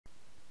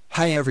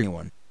Hi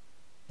everyone.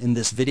 In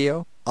this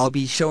video, I'll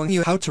be showing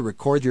you how to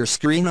record your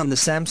screen on the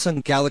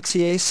Samsung Galaxy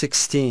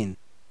A16.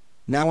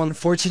 Now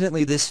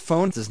unfortunately this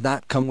phone does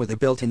not come with a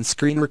built-in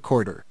screen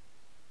recorder.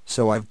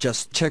 So I've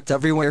just checked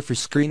everywhere for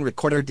screen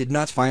recorder, did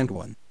not find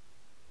one.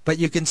 But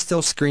you can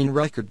still screen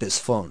record this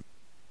phone.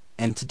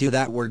 And to do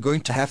that we're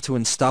going to have to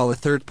install a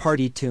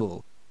third-party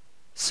tool.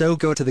 So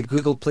go to the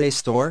Google Play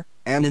Store,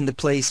 and in the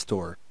Play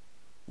Store,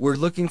 we're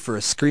looking for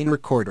a screen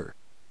recorder.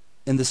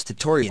 In this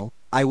tutorial,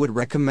 I would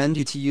recommend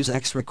you to use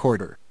X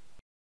Recorder.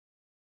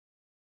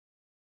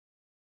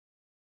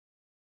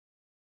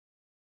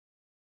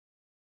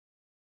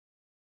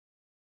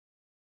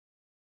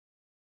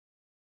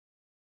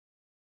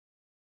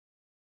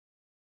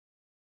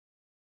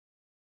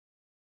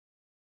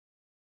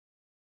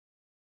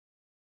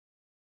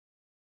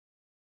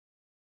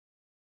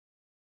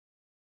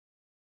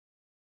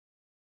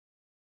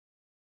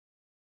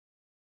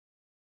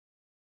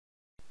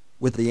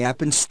 With the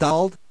app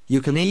installed,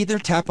 you can either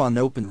tap on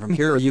Open from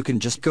here or you can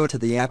just go to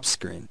the app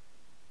screen.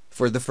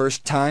 For the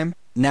first time,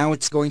 now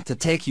it's going to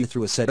take you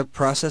through a setup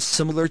process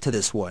similar to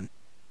this one.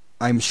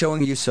 I'm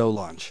showing you so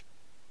launch.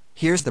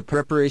 Here's the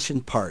preparation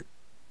part.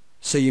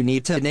 So you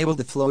need to enable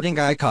the floating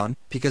icon,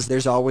 because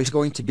there's always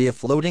going to be a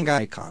floating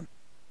icon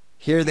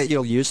here that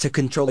you'll use to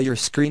control your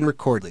screen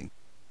recording.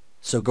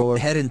 So go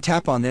ahead and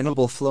tap on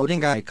Enable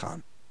Floating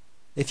Icon.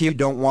 If you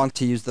don't want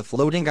to use the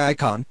floating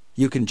icon,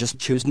 you can just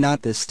choose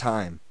Not this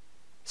time.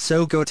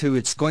 So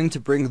it's going to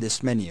bring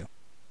this menu.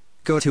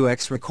 Go to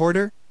X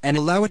Recorder, and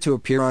allow it to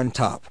appear on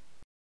top.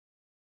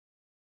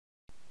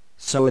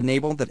 So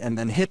enable that and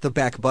then hit the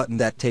back button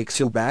that takes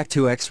you back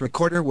to X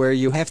Recorder, where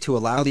you have to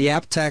allow the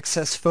app to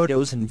access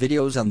photos and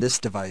videos on this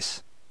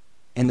device.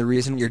 And the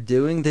reason you're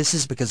doing this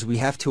is because we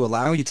have to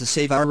allow you to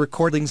save our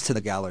recordings to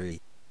the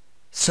gallery.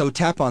 So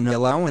tap on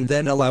Allow and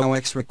then allow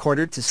X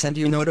Recorder to send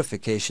you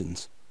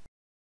notifications.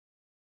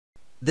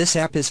 This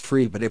app is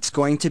free, but it's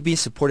going to be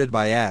supported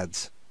by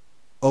ads.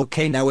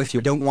 Okay, now if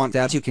you don't want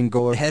that, you can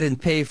go ahead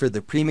and pay for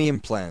the premium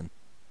plan.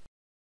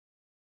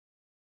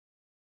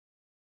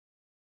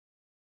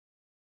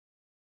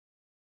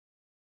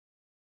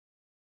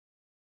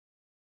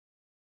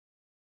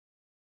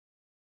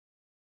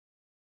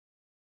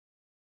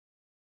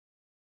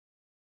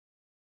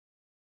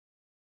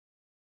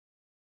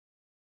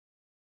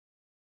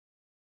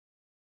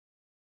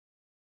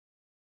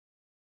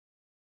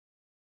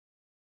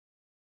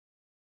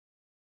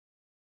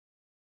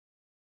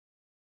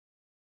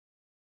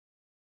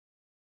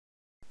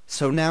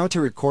 So now to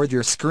record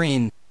your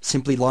screen,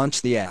 simply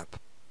launch the app.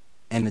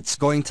 And it's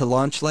going to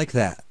launch like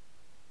that.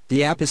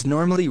 The app is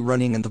normally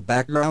running in the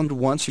background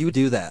once you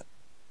do that.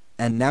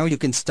 And now you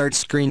can start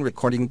screen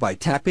recording by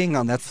tapping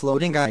on that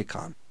floating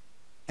icon.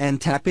 And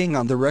tapping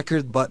on the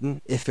record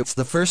button. If it's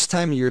the first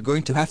time, you're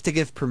going to have to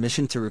give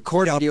permission to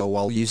record audio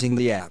while using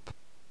the app.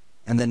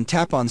 And then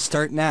tap on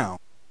Start Now.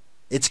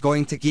 It's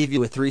going to give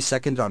you a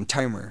 3-second on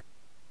timer.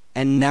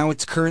 And now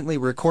it's currently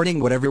recording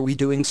whatever we're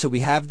doing, so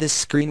we have this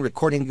screen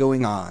recording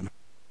going on.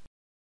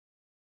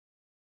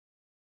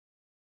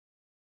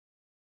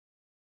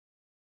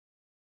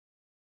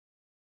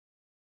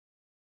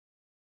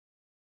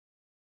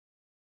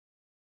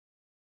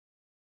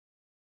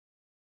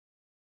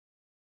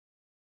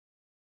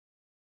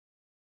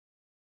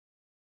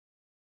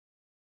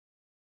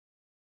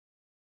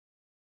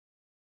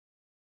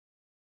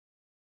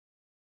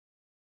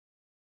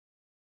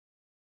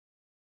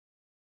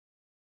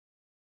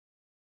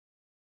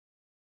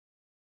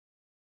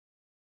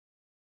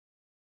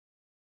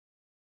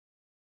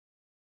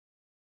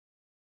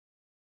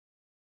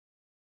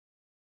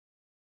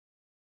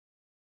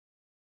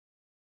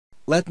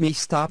 Let me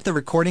stop the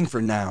recording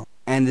for now,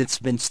 and it's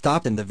been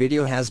stopped and the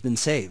video has been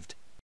saved.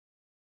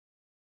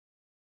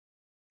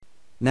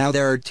 Now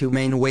there are two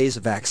main ways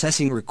of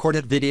accessing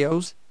recorded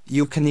videos.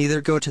 You can either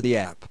go to the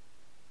app,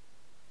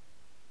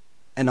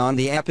 and on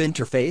the app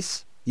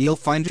interface, you'll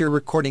find your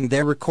recording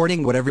there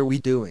recording whatever we're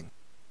doing.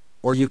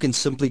 Or you can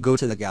simply go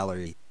to the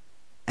gallery,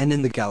 and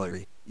in the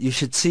gallery, you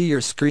should see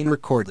your screen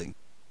recording.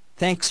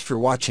 Thanks for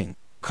watching.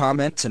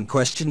 Comments and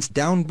questions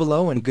down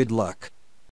below and good luck.